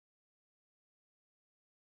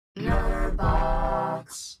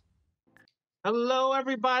Hello,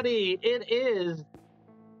 everybody. It is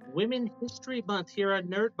Women History Month here at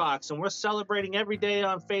Nerdbox, and we're celebrating every day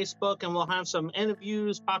on Facebook, and we'll have some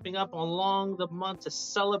interviews popping up along the month to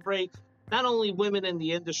celebrate not only women in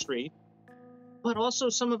the industry, but also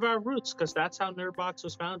some of our roots, because that's how Nerdbox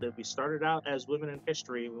was founded. We started out as Women in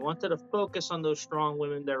History. We wanted to focus on those strong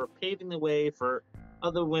women that are paving the way for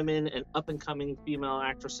other women and up-and-coming female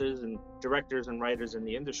actresses and directors and writers in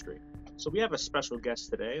the industry. So we have a special guest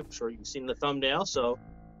today. I'm sure you've seen the thumbnail. So,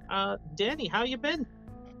 Danny, how you been?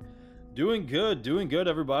 Doing good,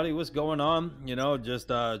 everybody. What's going on?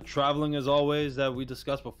 Just traveling as always that we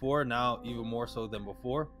discussed before, now even more so than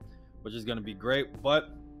before, which is going to be great. But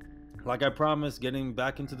like I promised, getting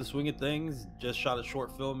back into the swing of things. Just shot a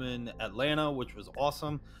short film in Atlanta, which was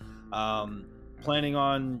awesome. Planning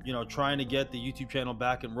on, trying to get the YouTube channel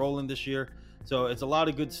back and rolling this year. So it's a lot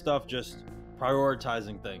of good stuff, just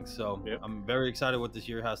prioritizing things. So Yep. I'm very excited what this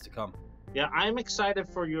year has to come. Yeah, I'm excited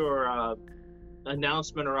for your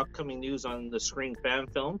announcement or upcoming news on the Screen fan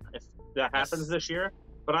film, if that happens this year.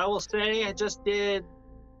 But I will say I just did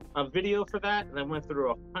a video for that, and I went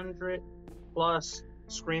through 100+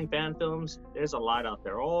 Screen fan films. There's a lot out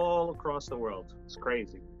there all across the world. It's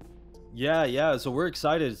crazy. Yeah. So we're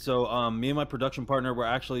excited. So me and my production partner, we're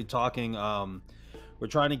actually talking. We're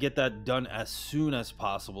trying to get that done as soon as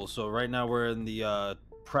possible. So right now we're in the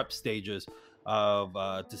prep stages of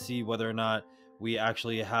to see whether or not we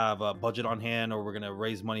actually have a budget on hand, or we're gonna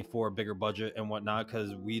raise money for a bigger budget and whatnot.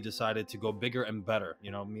 Because we decided to go bigger and better.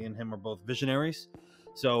 Me and him are both visionaries.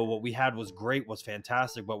 So what we had was great, was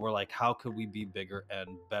fantastic, but we're like, how could we be bigger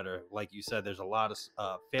and better? Like you said, there's a lot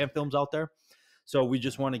of fan films out there. So we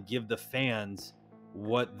just want to give the fans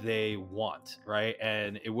what they want, right?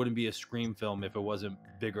 And it wouldn't be a Scream film if it wasn't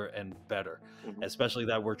bigger and better. Especially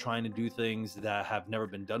that we're trying to do things that have never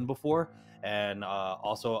been done before, and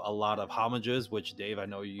also a lot of homages, which Dave, I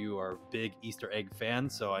know you are a big Easter egg fan,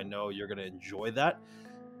 so I know you're going to enjoy that.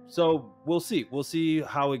 So we'll see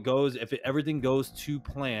how it goes. If everything goes to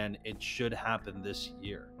plan, it should happen this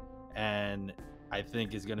year, and I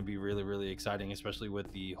think is going to be really, really exciting, especially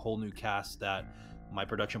with the whole new cast that my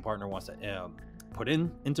production partner wants to put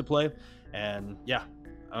into play. And yeah,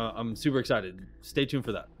 I'm super excited. Stay tuned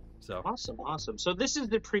for that. So Awesome. So this is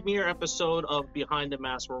the premiere episode of Behind the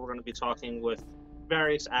Mask, where we're going to be talking with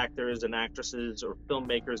various actors and actresses or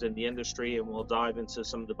filmmakers in the industry, and we'll dive into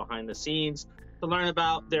some of the behind the scenes to learn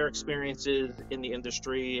about their experiences in the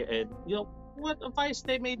industry and what advice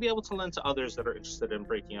they may be able to lend to others that are interested in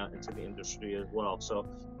breaking out into the industry as well. So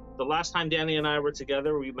the last time Danny and I were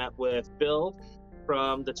together, we met with Bill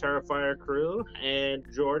from the Terrifier crew and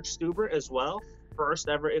George Stuber as well. First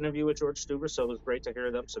ever interview with George Stuber, so it was great to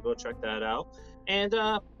hear them, so go check that out. And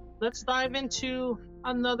let's dive into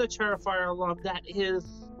another Terrifier alum that is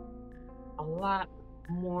a lot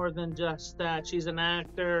more than just that. She's an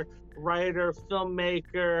actor, writer,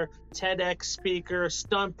 filmmaker, TEDx speaker,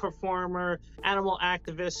 stunt performer, animal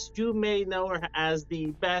activist. You may know her as the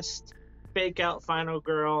best fake out final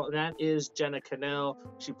girl. That is Jenna Kanell.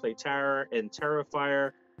 She played Tara in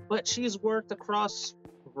Terrifier, but she's worked across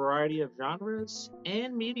a variety of genres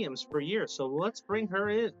and mediums for years. So let's bring her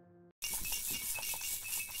in.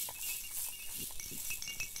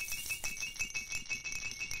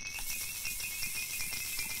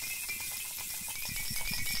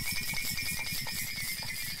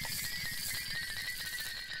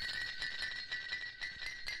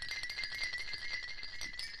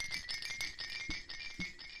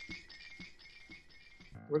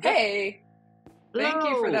 Hey, thank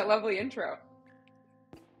you for Hello. that lovely intro.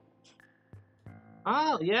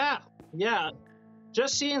 Oh, yeah.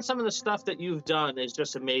 Just seeing some of the stuff that you've done is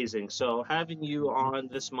just amazing. So having you on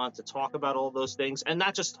this month to talk about all those things, and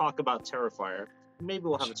not just talk about Terrifier. Maybe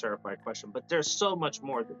we'll have a Terrifier question, but there's so much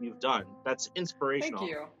more that you've done. That's inspirational.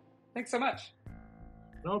 Thank you. Thanks so much.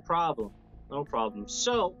 No problem.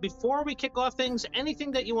 So before we kick off things,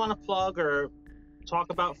 anything that you want to plug or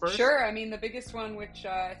talk about first? Sure. I mean, the biggest one, which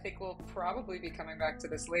I think we'll probably be coming back to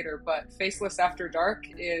this later, but Faceless After Dark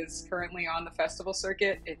is currently on the festival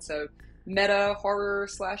circuit. It's a meta horror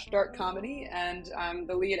 / dark comedy, and I'm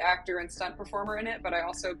the lead actor and stunt performer in it, but I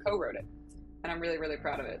also co-wrote it, and I'm really, really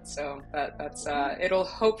proud of it. So that's it'll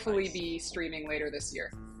hopefully be streaming later this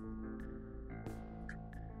year.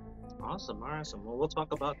 Awesome. Well, we'll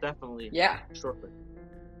talk about definitely shortly.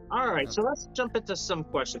 All right, so let's jump into some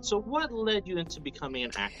questions. So what led you into becoming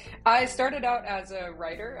an actor? I started out as a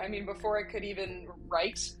writer. I mean, before I could even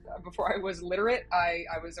write, before I was literate, I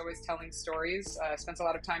was always telling stories. I spent a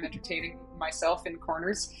lot of time entertaining myself in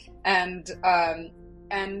corners, and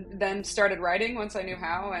then started writing once I knew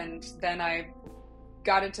how, and then I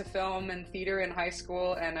got into film and theater in high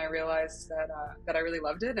school, and I realized that I really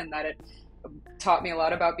loved it, and that it taught me a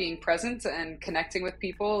lot about being present and connecting with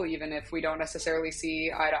people, even if we don't necessarily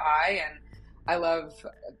see eye to eye. And I love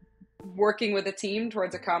working with a team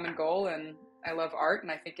towards a common goal, and I love art,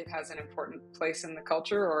 and I think it has an important place in the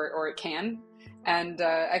culture, or it can. And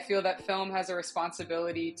I feel that film has a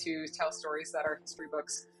responsibility to tell stories that our history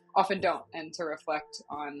books often don't, and to reflect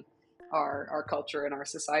on our culture and our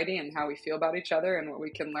society and how we feel about each other and what we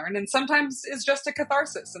can learn. And sometimes it's just a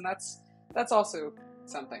catharsis, and that's also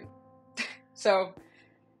something. So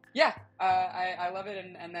yeah, I love it,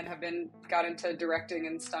 and then got into directing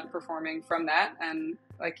and stunt performing from that. And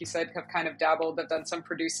like you said, have kind of dabbled. I've done some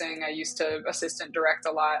producing. I used to assistant direct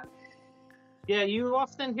a lot. Yeah, you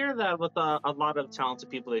often hear that with a lot of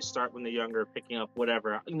talented people. They start when they're younger, picking up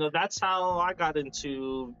whatever. That's how I got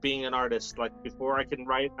into being an artist. Like, before I can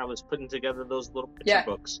write, I was putting together those little picture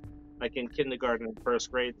books, like in kindergarten and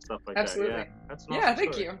first grade and stuff like Absolutely. that. Yeah, that's an awesome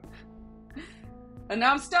thank story. you. And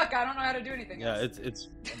now I'm stuck. I don't know how to do anything else. It's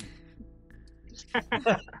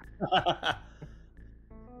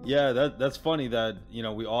yeah, that's funny that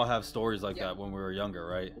we all have stories like that when we were younger,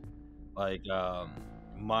 right? Like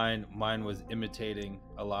mine was imitating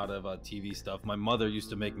a lot of TV stuff. My mother used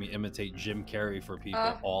to make me imitate Jim Carrey for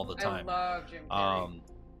people all the time. I love Jim Carrey.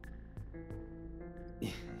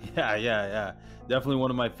 Yeah, definitely one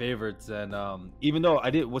of my favorites. And even though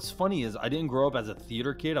what's funny is I didn't grow up as a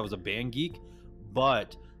theater kid. I was a band geek,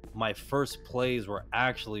 but my first plays were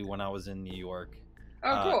actually when I was in New York,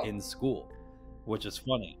 cool. in school, which is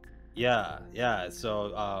funny. Yeah.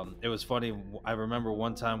 So it was funny. I remember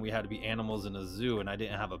one time we had to be animals in a zoo, and I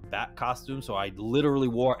didn't have a bat costume, so I literally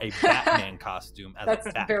wore a Batman costume as a bat.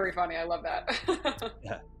 That's very funny. I love that.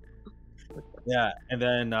 Yeah. And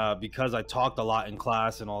then because I talked a lot in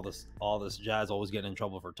class and all this jazz, always getting in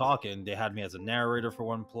trouble for talking, they had me as a narrator for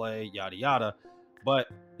one play, yada yada. But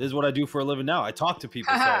this is what I do for a living now. I talk to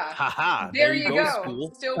people. So, there you go.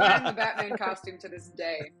 School. Still wearing the Batman costume to this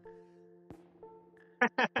day.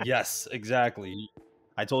 Yes, exactly.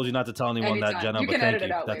 I told you not to tell anyone Anytime. that, Jenna, you but can thank edit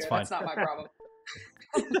you. it out That's later. fine. That's not my problem.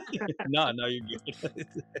 No, you're good.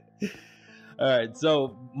 All right.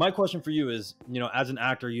 So my question for you is, as an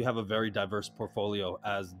actor, you have a very diverse portfolio.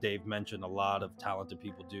 As Dave mentioned, a lot of talented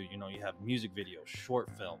people do. You have music videos, short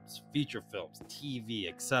films, feature films, TV,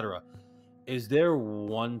 etc. Is there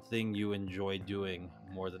one thing you enjoy doing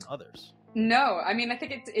more than others? No, I mean, I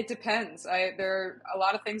think it depends. There are a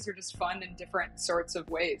lot of things are just fun in different sorts of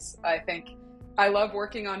ways. I think I love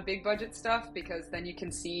working on big budget stuff, because then you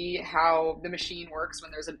can see how the machine works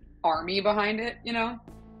when there's an army behind it,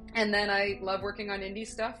 And then I love working on indie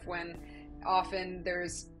stuff when often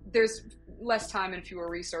there's less time and fewer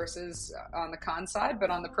resources on the con side, but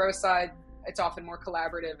on the pro side, it's often more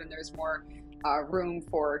collaborative, and there's more room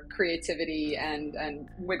for creativity and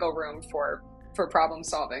wiggle room for problem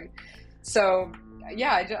solving. So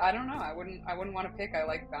yeah, I don't know. I wouldn't want to pick. I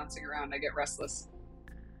like bouncing around. I get restless.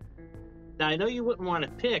 Now, I know you wouldn't want to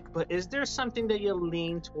pick, but is there something that you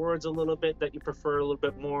lean towards a little bit, that you prefer a little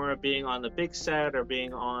bit more, being on the big set or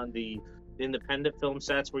being on the independent film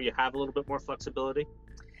sets where you have a little bit more flexibility?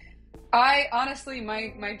 I honestly,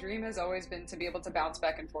 my dream has always been to be able to bounce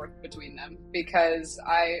back and forth between them, because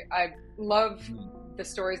I love the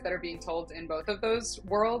stories that are being told in both of those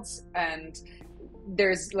worlds. And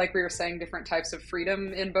there's, like we were saying, different types of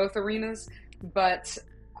freedom in both arenas. But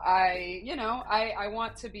I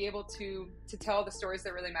want to be able to tell the stories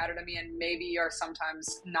that really matter to me, and maybe are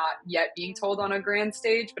sometimes not yet being told on a grand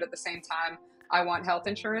stage, but at the same time, I want health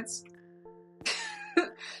insurance.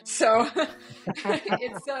 So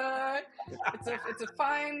it's a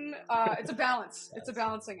fine, it's a balance. It's a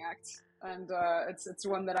balancing act, and it's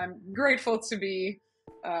one that I'm grateful to be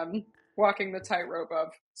walking the tightrope of,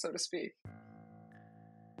 so to speak.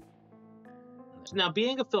 Now,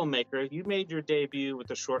 being a filmmaker, you made your debut with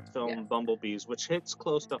the short film Bumblebees, which hits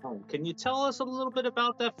close to home. Can you tell us a little bit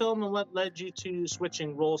about that film and what led you to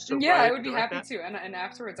switching roles to I would be happy to. And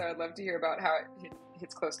afterwards, I would love to hear about how it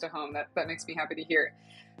hits close to home. That makes me happy to hear.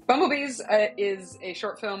 Bumblebees is a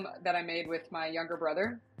short film that I made with my younger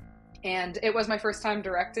brother. And it was my first time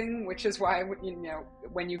directing, which is why,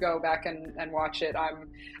 when you go back and watch it,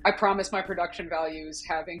 I promise my production values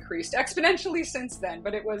have increased exponentially since then.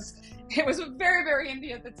 But it was very, very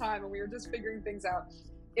indie at the time, and we were just figuring things out.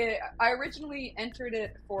 I originally entered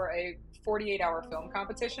it for a 48-hour film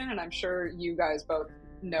competition, and I'm sure you guys both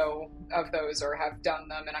know of those or have done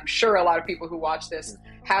them, and I'm sure a lot of people who watch this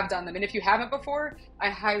have done them. And if you haven't before, I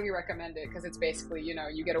highly recommend it, because it's basically,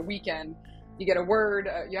 you get a weekend. you get a word,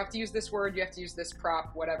 you have to use this word, you have to use this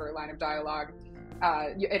prop, whatever line of dialogue.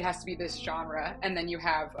 It has to be this genre, and then you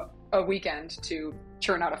have a weekend to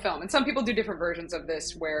churn out a film. And some people do different versions of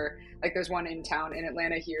this, where like there's one in town in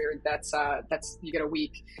Atlanta here that's you get a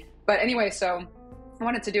week. But anyway, so I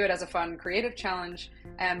wanted to do it as a fun creative challenge.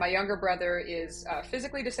 And my younger brother is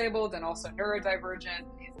physically disabled and also neurodivergent.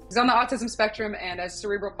 He's on the autism spectrum and has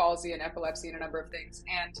cerebral palsy and epilepsy and a number of things.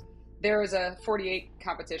 And there is a 48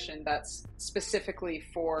 competition that's specifically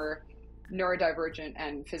for neurodivergent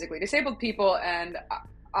and physically disabled people, and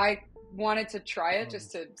I wanted to try it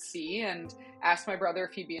just to see, and asked my brother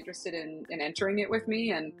if he'd be interested in entering it with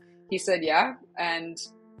me, and he said yeah. And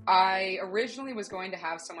I originally was going to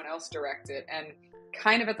have someone else direct it, and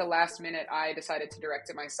kind of at the last minute I decided to direct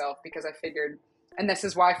it myself, because I figured, and this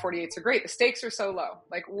is why 48s are great, the stakes are so low.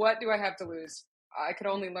 Like, what do I have to lose? I could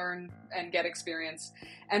only learn and get experience.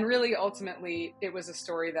 And really, ultimately, it was a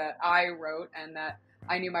story that I wrote and that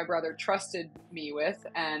I knew my brother trusted me with,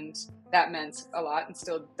 and that meant a lot and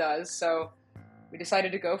still does. So we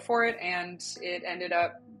decided to go for it, and it ended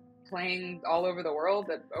up playing all over the world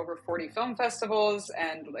at over 40 film festivals,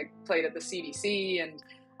 and like played at the CDC, and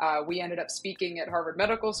we ended up speaking at Harvard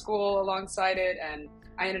Medical School alongside it, and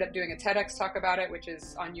I ended up doing a TEDx talk about it, which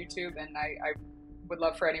is on YouTube, and I would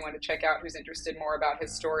love for anyone to check out who's interested more about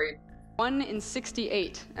his story. 1 in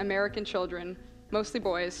 68 American children, mostly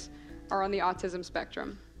boys, are on the autism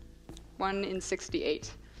spectrum. 1 in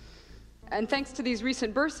 68. And thanks to these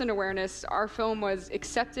recent bursts in awareness, our film was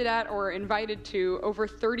accepted at or invited to over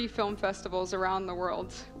 30 film festivals around the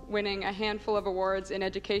world, winning a handful of awards in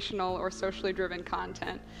educational or socially driven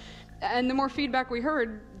content. And the more feedback we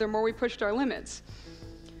heard, the more we pushed our limits.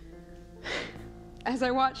 As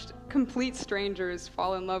I watched complete strangers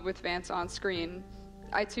fall in love with Vance on screen,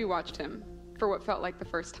 I too watched him for what felt like the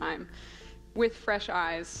first time, with fresh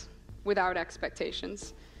eyes, without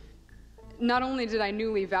expectations. Not only did I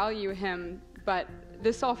newly value him, but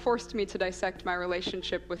this all forced me to dissect my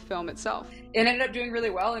relationship with film itself. It ended up doing really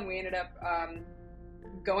well, and we ended up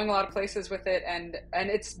going a lot of places with it, and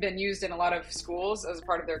it's been used in a lot of schools as a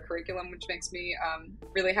part of their curriculum, which makes me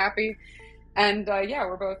really happy. And yeah,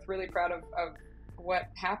 we're both really proud of what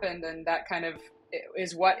happened, and that kind of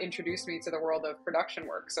is what introduced me to the world of production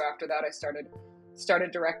work. So after that, I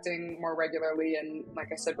started directing more regularly, and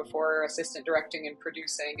like I said before, assistant directing and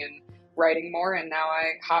producing and writing more, and now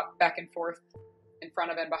I hop back and forth in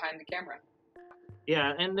front of and behind the camera.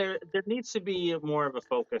 Yeah, and there needs to be more of a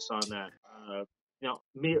focus on that.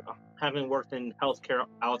 Me having worked in healthcare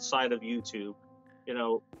outside of YouTube,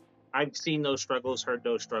 I've seen those struggles, heard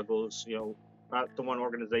those struggles. About the one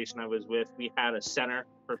organization I was with, we had a center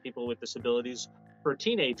for people with disabilities for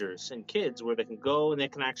teenagers and kids, where they can go and they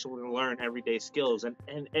can actually learn everyday skills.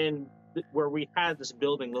 And where we had this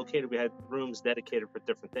building located, we had rooms dedicated for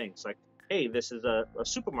different things. Like, hey, this is a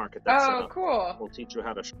supermarket that's set up. Cool. We'll teach you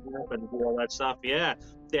how to shop and do all that stuff. Yeah.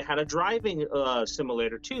 They had a driving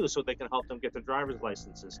simulator too, so they can help them get their driver's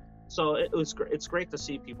licenses. So it's great to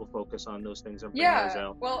see people focus on those things and bring those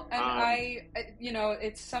out. Well, and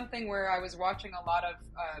it's something where I was watching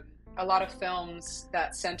a lot of films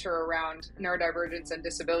that center around neurodivergence and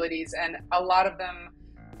disabilities, and a lot of them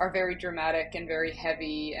are very dramatic and very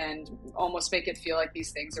heavy and almost make it feel like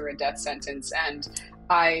these things are a death sentence. And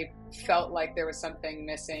I felt like there was something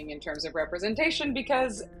missing in terms of representation,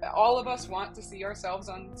 because all of us want to see ourselves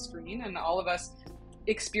on screen, and all of us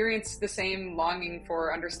experience the same longing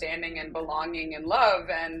for understanding and belonging and love.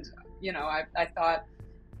 And, I thought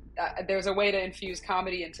there's a way to infuse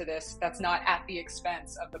comedy into this that's not at the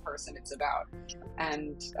expense of the person it's about.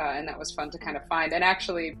 And that was fun to kind of find. And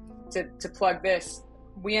actually, to plug this,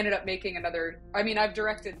 we ended up making I've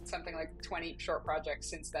directed something like 20 short projects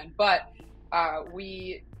since then, but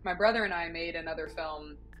my brother and I made another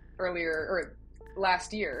film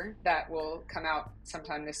last year that will come out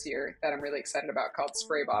sometime this year that I'm really excited about, called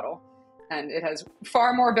Spray Bottle. And it has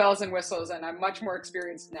far more bells and whistles, and I'm much more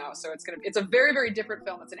experienced now. So it's a very, very different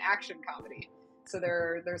film. It's an action comedy. So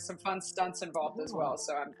there's some fun stunts involved as well.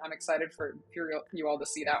 So I'm excited for you all to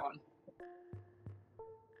see that one.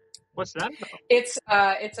 What's that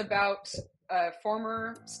about? It's about a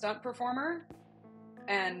former stunt performer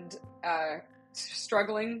and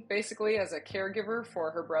struggling basically as a caregiver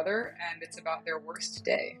for her brother, and it's about their worst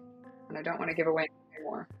day. And I don't want to give away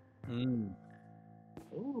anymore.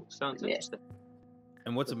 Ooh, sounds interesting.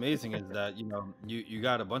 And what's amazing is that you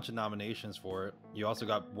got a bunch of nominations for it. You also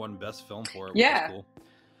got one best film for it, which is cool.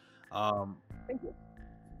 Thank you.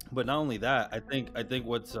 But not only that, I think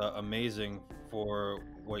what's amazing for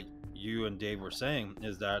what you and Dave were saying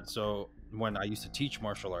is that, so when I used to teach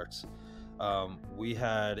martial arts, we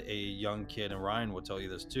had a young kid, and Ryan will tell you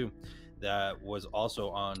this too, that was also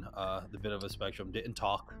on the bit of a spectrum, didn't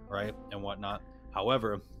talk, right, and whatnot.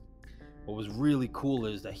 However, what was really cool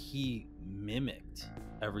is that he mimicked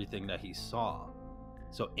everything that he saw.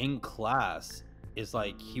 So in class, it's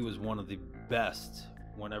like he was one of the best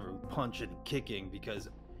whenever punching and kicking, because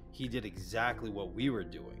he did exactly what we were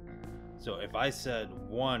doing. So if I said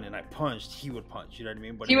one and I punched, he would punch. You know what I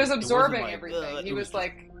mean? But he was absorbing like, everything. He was just,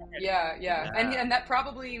 like, yeah. And that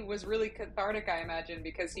probably was really cathartic, I imagine,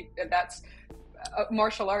 because that's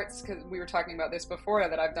martial arts. Because we were talking about this before,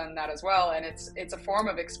 that I've done that as well, and it's a form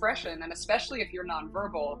of expression, and especially if you're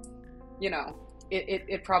nonverbal, you know,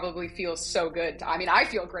 it probably feels so good. I mean, I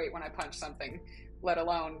feel great when I punch something, let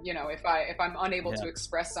alone, you know, if I'm unable to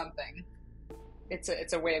express something.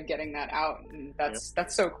 It's a way of getting that out, and that's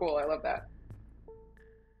so cool. I love that.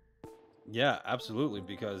 Yeah, absolutely.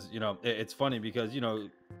 Because, you know, it's funny because, you know,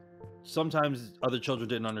 sometimes other children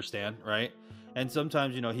didn't understand, right? And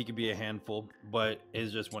sometimes, you know, he could be a handful, but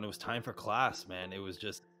it's just when it was time for class, man, it was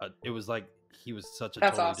just it was like he was such a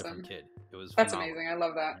totally different kid. It was that's phenomenal. amazing. I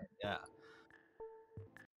love that.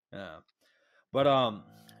 Yeah. But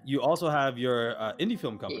you also have your indie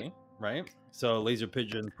film company, right? So Laser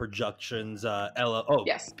Pigeon Productions,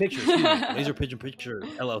 Pictures, Laser Pigeon Pictures,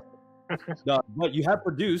 LLC. But you have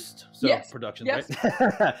produced productions,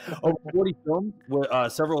 right? Over 40 films, with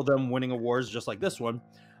several of them winning awards, just like this one.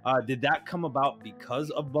 Did that come about because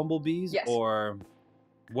of Bumblebees, or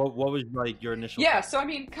what was like your initial? Yeah, so I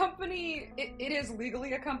mean, company, it is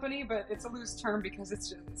legally a company, but it's a loose term because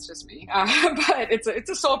it's just me. But it's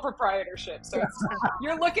a sole proprietorship, so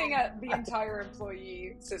you're looking at the entire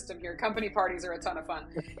employee system here. Company parties are a ton of fun.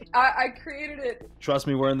 I created it. Trust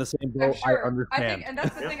me, we're in the same boat. Sure. I understand. I think, and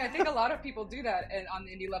that's the thing. I think a lot of people do that on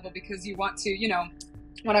the indie level because you want to, you know.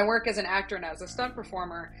 When I work as an actor and as a stunt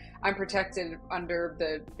performer, I'm protected under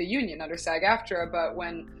the union, under SAG-AFTRA, but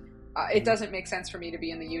when it doesn't make sense for me to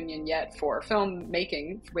be in the union yet for film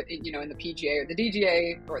making, with, you know, in the PGA or the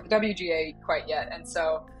DGA or the WGA quite yet. And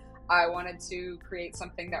so I wanted to create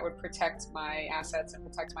something that would protect my assets and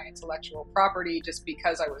protect my intellectual property, just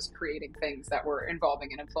because I was creating things that were involving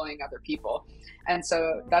and employing other people. And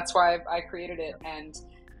so that's why I created it. And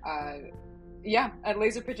at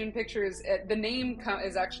Laser Pigeon Pictures, the name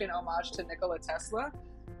is actually an homage to Nikola Tesla,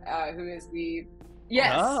 who is who,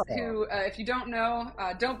 if you don't know,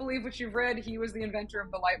 don't believe what you've read. He was the inventor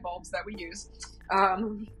of the light bulbs that we use.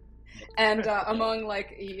 And among,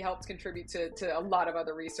 like, he helped contribute to a lot of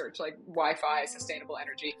other research, like Wi-Fi, sustainable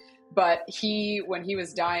energy. But when he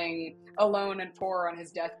was dying alone and poor on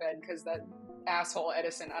his deathbed, because that asshole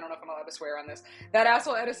Edison, I don't know if I'm allowed to swear on this, that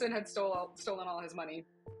asshole Edison had stolen all his money.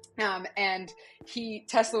 And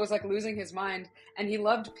Tesla was like losing his mind, and he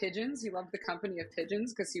loved pigeons. He loved the company of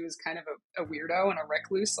pigeons because he was kind of a weirdo and a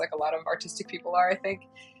recluse, like a lot of artistic people are, I think.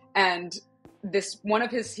 And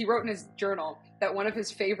he wrote in his journal that one of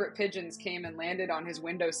his favorite pigeons came and landed on his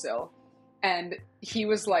windowsill, and he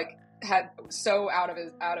was like, had so out of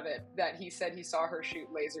it that he said he saw her shoot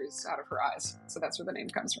lasers out of her eyes. So that's where the name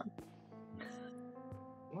comes from.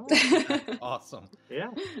 Awesome.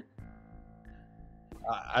 Yeah.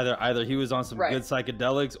 Either he was on some good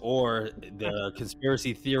psychedelics, or the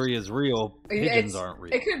conspiracy theory is real. Pigeons aren't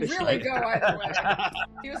real. It could really go either way.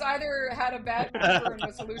 He was either had a bad fever and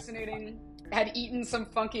was hallucinating, had eaten some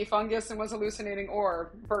funky fungus and was hallucinating,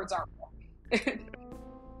 or birds aren't real.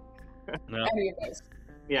 No. Any of those.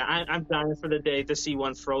 Yeah, I'm dying for the day to see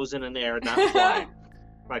one frozen in air, not flying,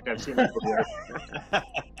 like I've seen before.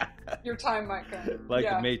 Your time might come. Like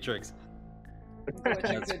the Matrix.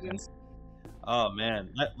 Glitching pigeons. Oh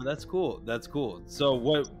man, that's cool. That's cool. So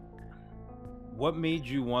what made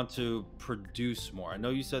you want to produce more? I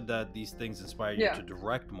know you said that these things inspired you to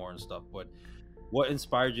direct more and stuff, but what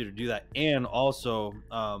inspired you to do that? And also,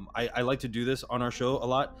 I like to do this on our show a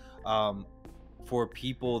lot, for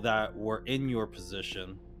people that were in your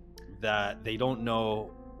position, that they don't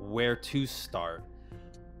know where to start.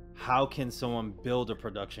 How can someone build a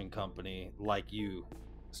production company like you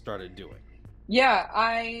started doing? Yeah,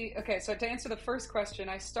 so to answer the first question,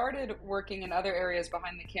 I started working in other areas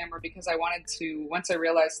behind the camera because I wanted to, once I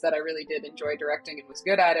realized that I really did enjoy directing and was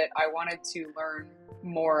good at it, I wanted to learn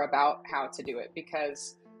more about how to do it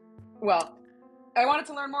because, well, I wanted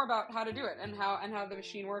to learn more about how to do it and how the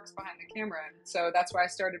machine works behind the camera. And so that's why I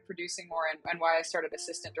started producing more and why I started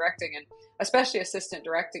assistant directing. And especially assistant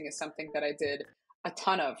directing is something that I did a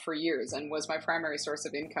ton of for years and was my primary source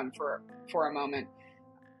of income for a moment.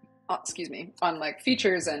 On like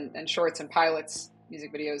features and shorts and pilots,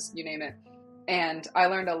 music videos, you name it. And I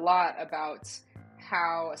learned a lot about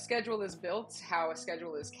how a schedule is built, how a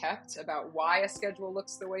schedule is kept, about why a schedule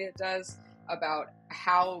looks the way it does, about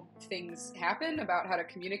how things happen, about how to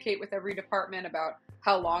communicate with every department, about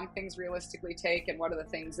how long things realistically take, and what are the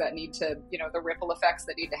things that need to, the ripple effects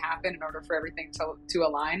that need to happen in order for everything to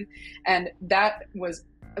align. And that was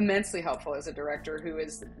immensely helpful as a director who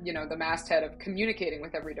is, the masthead of communicating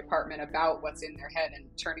with every department about what's in their head and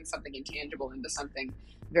turning something intangible into something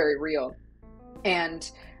very real. And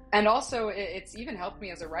also it's even helped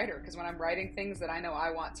me as a writer, because when I'm writing things that I know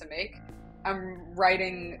I want to make, I'm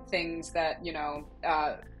writing things that,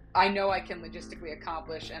 I know I can logistically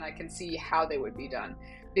accomplish, and I can see how they would be done.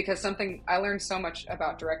 Because I learned so much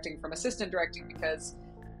about directing from assistant directing, because,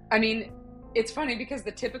 it's funny because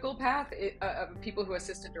the typical path of people who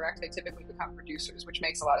assistant direct, they typically become producers, which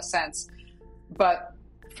makes a lot of sense. But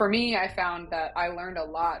for me, I found that I learned a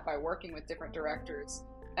lot by working with different directors.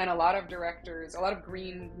 And a lot of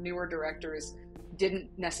green, newer directors didn't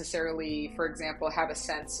necessarily, for example, have a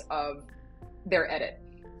sense of their edit.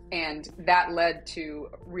 And that led to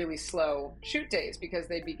really slow shoot days, because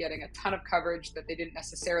they'd be getting a ton of coverage that they didn't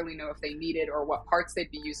necessarily know if they needed or what parts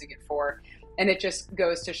they'd be using it for. And it just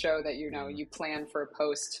goes to show that, you plan for a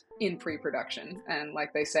post in pre-production. And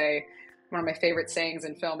like they say, one of my favorite sayings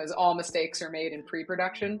in film is all mistakes are made in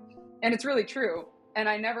pre-production. And it's really true. And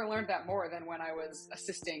I never learned that more than when I was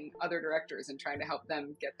assisting other directors and trying to help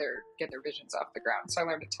them get their visions off the ground. So I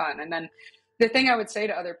learned a ton. And then the thing I would say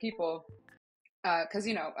to other people, because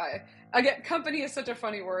again, company is such a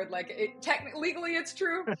funny word. Like, legally it's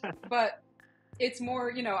true, but it's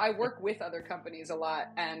more, I work with other companies a lot,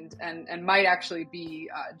 and might actually be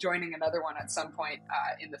joining another one at some point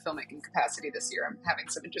in the filmmaking capacity this year. I'm having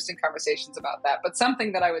some interesting conversations about that. But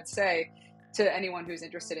something that I would say to anyone who's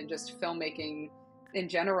interested in just filmmaking in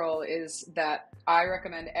general is that I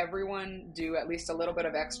recommend everyone do at least a little bit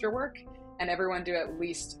of extra work, and everyone do at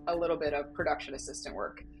least a little bit of production assistant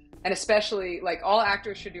work. And especially, like, all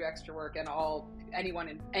actors should do extra work, and anyone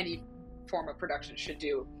in any form of production should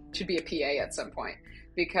be a PA at some point,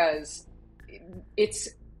 because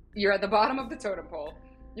you're at the bottom of the totem pole,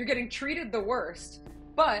 you're getting treated the worst,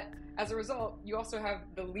 but as a result, you also have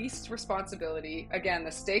the least responsibility. Again,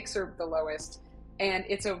 the stakes are the lowest, and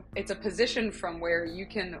it's a position from where you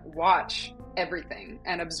can watch everything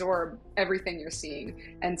and absorb everything you're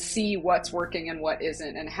seeing and see what's working and what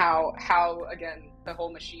isn't, and how again the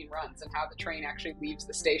whole machine runs, and how the train actually leaves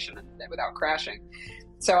the station without crashing.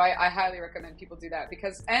 So I highly recommend people do that,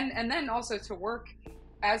 because and then also to work,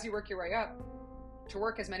 as you work your way up, to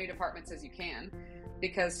work as many departments as you can,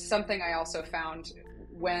 because something I also found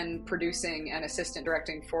when producing and assistant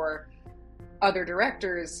directing for other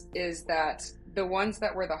directors is that the ones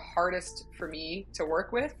that were the hardest for me to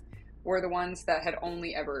work with were the ones that had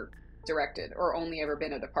only ever directed or only ever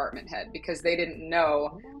been a department head, because they didn't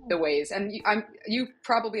know the ways. And you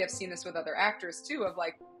probably have seen this with other actors too, of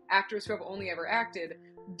like actors who have only ever acted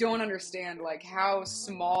don't understand like how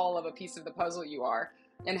small of a piece of the puzzle you are,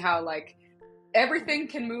 and how like everything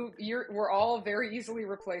can move. We're all very easily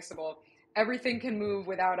replaceable. Everything can move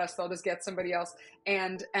without us. They'll just get somebody else.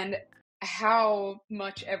 And how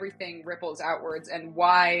much everything ripples outwards, and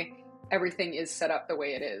why everything is set up the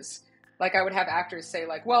way it is. Like, I would have actors say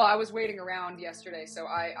like, well, I was waiting around yesterday, so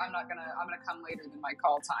I'm gonna come later than my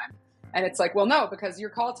call time. And it's like, well, no, because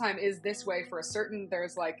your call time is this way for a certain,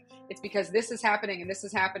 there's like, it's because this is happening and this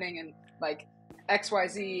is happening and like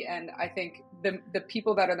XYZ. And I think the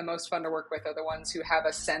people that are the most fun to work with are the ones who have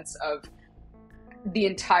a sense of the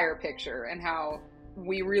entire picture, and how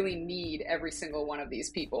we really need every single one of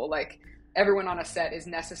these people. Like, everyone on a set is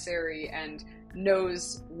necessary and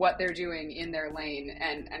knows what they're doing in their lane,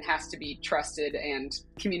 and has to be trusted and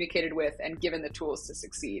communicated with and given the tools to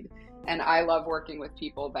succeed. And I love working with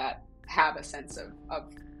people that have a sense of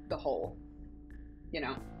the whole,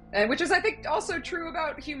 and which is, I think, also true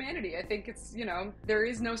about humanity. I think it's, there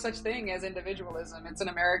is no such thing as individualism. It's an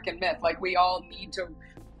American myth. Like, we all need to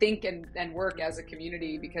think and work as a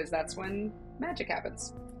community, because that's when magic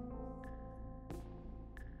happens.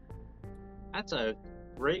 That's a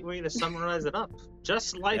great way to summarize it up.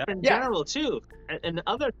 Just life in general too, and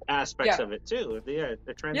other aspects of it too.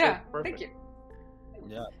 The translation. Thank you.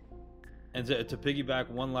 Yeah. And to piggyback,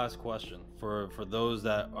 one last question for those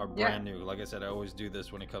that are brand new. Like I said, I always do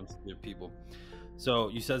this when it comes to people. So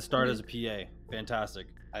you said start as a PA. Fantastic.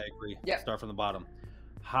 I agree. Yeah. Start from the bottom.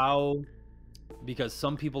 How? Because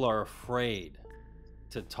some people are afraid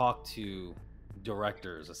to talk to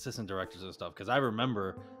directors, assistant directors and stuff. Because I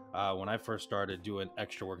remember when I first started doing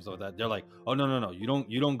extra work and stuff like that, they're like, "Oh no, you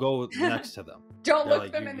don't go next to them. Don't look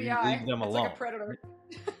like, them in the eye. Leave them it's alone." Like a predator.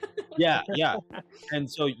 Yeah. And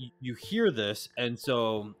so you hear this, and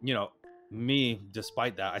so me,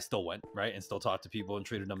 despite that, I still went, right, and still talked to people and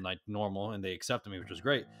treated them like normal, and they accepted me, which was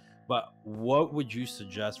great. But what would you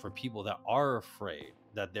suggest for people that are afraid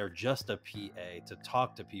that they're just a PA to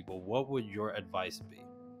talk to people? What would your advice be?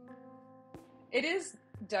 It is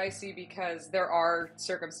dicey because there are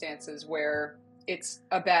circumstances where it's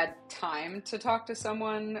a bad time to talk to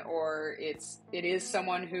someone, or it is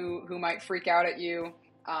someone who might freak out at you,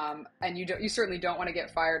 and you certainly don't want to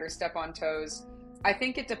get fired or step on toes. I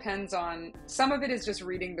think it depends on, some of it is just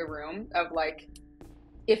reading the room of like,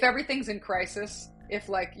 if everything's in crisis, if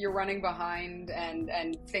like you're running behind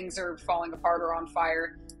and things are falling apart or on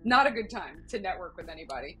fire, not a good time to network with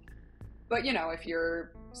anybody. But if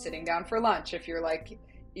you're sitting down for lunch, if you're like,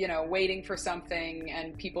 waiting for something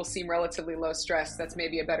and people seem relatively low stress, that's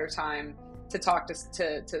maybe a better time to talk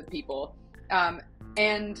to people.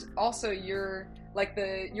 And also your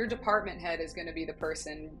department head is going to be the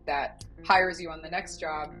person that hires you on the next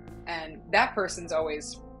job. And that person's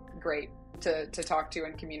always great to talk to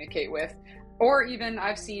and communicate with. Or even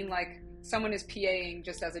I've seen like someone is PAing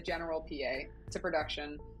just as a general PA to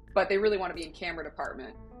production, but they really want to be in camera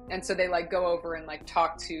department. And so they like go over and like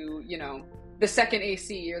talk to, the second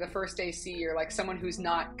AC or the first AC, or like someone who's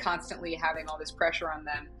not constantly having all this pressure on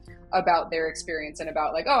them about their experience and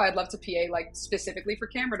about like, oh, I'd love to PA like specifically for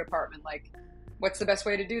camera department. Like, what's the best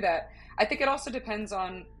way to do that? I think it also depends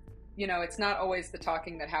on, it's not always the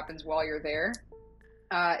talking that happens while you're there.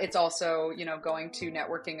 It's also, going to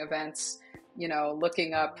networking events,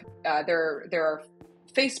 looking up, there are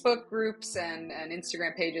Facebook groups and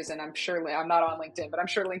Instagram pages, and I'm not on LinkedIn, but I'm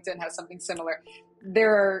sure LinkedIn has something similar.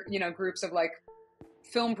 There are, groups of like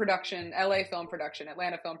film production, LA film production,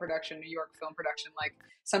 Atlanta film production, New York film production. Like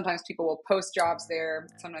sometimes people will post jobs there.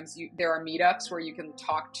 Sometimes there are meetups where you can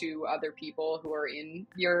talk to other people who are in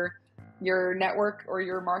your network or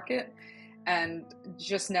your market, and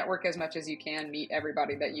just network as much as you can, meet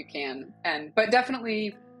everybody that you can. But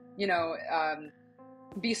definitely,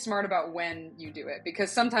 be smart about when you do it,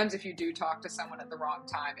 because sometimes if you do talk to someone at the wrong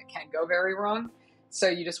time, it can go very wrong. So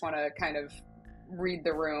you just want to kind of read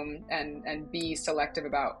the room and be selective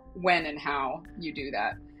about when and how you do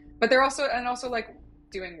that. But they're also like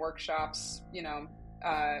doing workshops,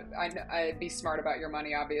 I'd be smart about your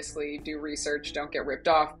money, obviously, do research, don't get ripped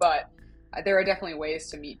off, but there are definitely ways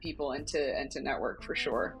to meet people and to network for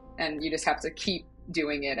sure. And you just have to keep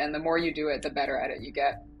doing it. And the more you do it, the better at it you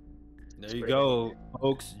get. There you go,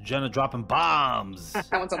 folks. Jenna dropping bombs.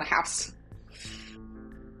 That one's on the house.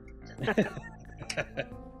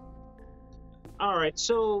 All right,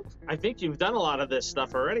 so I think you've done a lot of this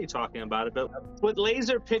stuff already talking about it, but with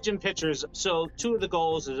Laser Pigeon Pictures, so two of the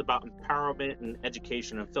goals is about empowerment and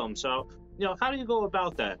education of film. So, how do you go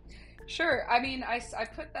about that? Sure. I mean, I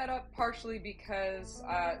put that up partially because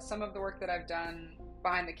some of the work that I've done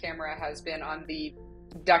behind the camera has been on the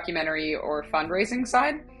documentary or fundraising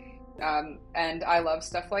side. And I love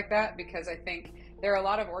stuff like that because I think there are a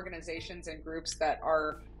lot of organizations and groups that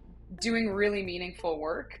are doing really meaningful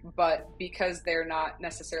work, but because they're not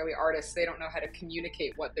necessarily artists, they don't know how to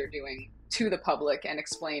communicate what they're doing to the public and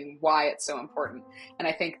explain why it's so important. And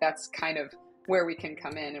I think that's kind of where we can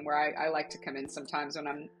come in, and where I like to come in sometimes when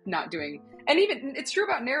I'm not doing, and even it's true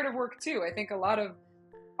about narrative work too. I think a lot of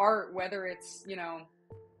art, whether it's,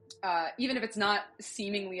 even if it's not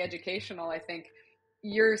seemingly educational, I think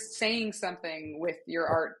you're saying something with your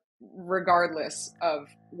art regardless of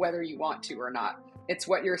whether you want to or not. It's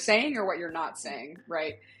what you're saying or what you're not saying,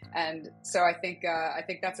 right? And so I think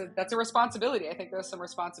that's a responsibility. I think there's some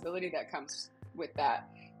responsibility that comes with that,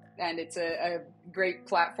 and it's a great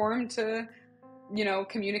platform to,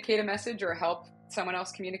 communicate a message or help someone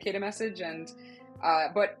else communicate a message. And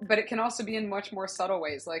but it can also be in much more subtle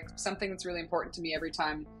ways. Like something that's really important to me every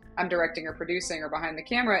time I'm directing or producing or behind the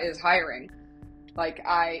camera is hiring. Like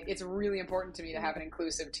it's really important to me to have an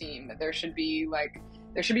inclusive team, that there should be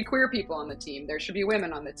queer people on the team. There should be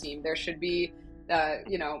women on the team. There should be,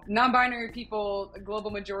 non-binary people,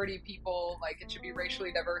 global majority people. Like it should be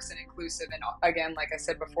racially diverse and inclusive. And again, like I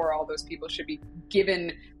said before, all those people should be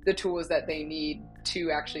given the tools that they need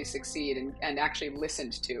to actually succeed and actually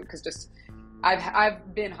listened to. Because just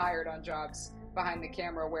I've been hired on jobs behind the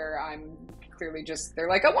camera where I'm clearly they're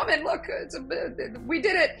like, a woman, look, we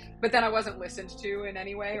did it, but then I wasn't listened to in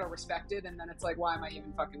any way or respected, and then it's like, why am I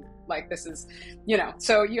even fucking, like, this is,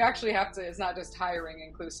 so you actually have to, it's not just hiring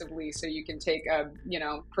inclusively so you can take a,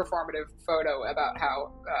 performative photo about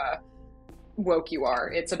how woke you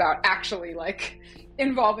are. It's about actually like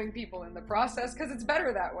involving people in the process, because it's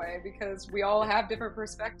better that way, because we all have different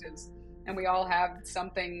perspectives and we all have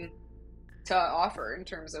something to offer in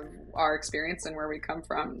terms of our experience and where we come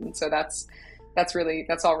from. And so that's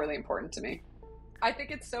all really important to me. I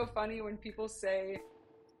think it's so funny when people say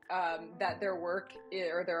that their work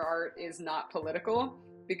or their art is not political,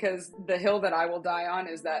 because the hill that I will die on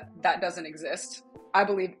is that doesn't exist. I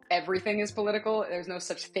believe everything is political. There's no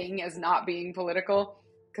such thing as not being political,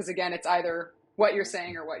 because again, it's either what you're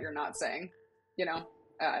saying or what you're not saying. You know,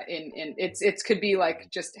 it could be like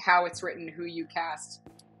just how it's written, who you cast,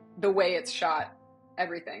 the way it's shot.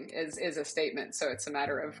 Everything is a statement. So it's a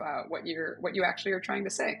matter of what you actually are trying to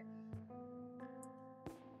say.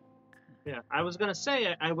 Yeah, I was gonna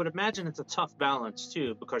say, I would imagine it's a tough balance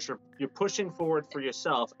too, because you're pushing forward for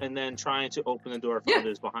yourself and then trying to open the door for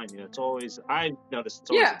others behind you. It's always, I noticed,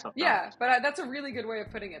 it's always a tough balance. Yeah, but that's a really good way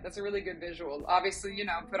of putting it. That's a really good visual. Obviously, you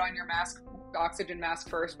know, put on your mask, oxygen mask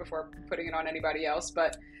first before putting it on anybody else.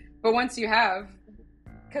 But once you have,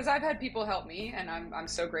 because I've had people help me, and I'm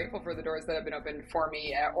so grateful for the doors that have been opened for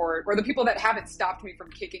me, or the people that haven't stopped me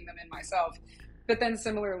from kicking them in myself. But then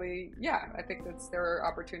similarly, yeah, I think there are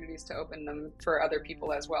opportunities to open them for other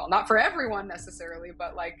people as well. Not for everyone necessarily,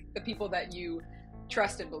 but like the people that you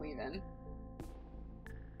trust and believe in.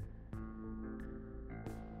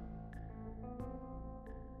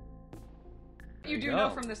 You do know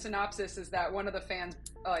from the synopsis is that one of the fans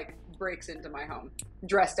like breaks into my home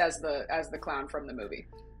dressed as the clown from the movie.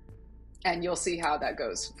 And you'll see how that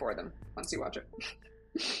goes for them once you watch it.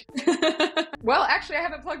 Well, actually, I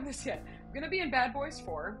haven't plugged this yet. I'm gonna be in Bad Boys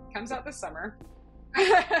 4. Comes out this summer.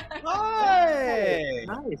 Hey!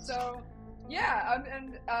 Nice. So, yeah,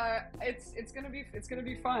 and it's gonna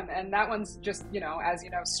be fun. And that one's just, you know, as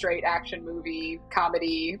you know, straight action movie,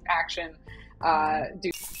 comedy, action,